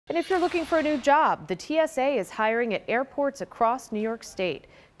And if you're looking for a new job, the TSA is hiring at airports across New York State.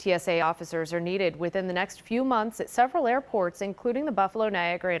 TSA officers are needed within the next few months at several airports, including the Buffalo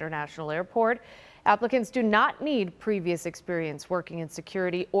Niagara International Airport. Applicants do not need previous experience working in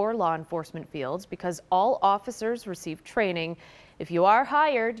security or law enforcement fields because all officers receive training. If you are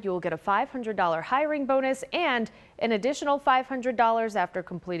hired, you will get a $500 hiring bonus and an additional $500 after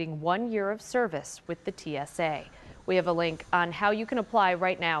completing 1 year of service with the TSA. We have a link on how you can apply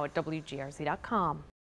right now at WGRZ.com.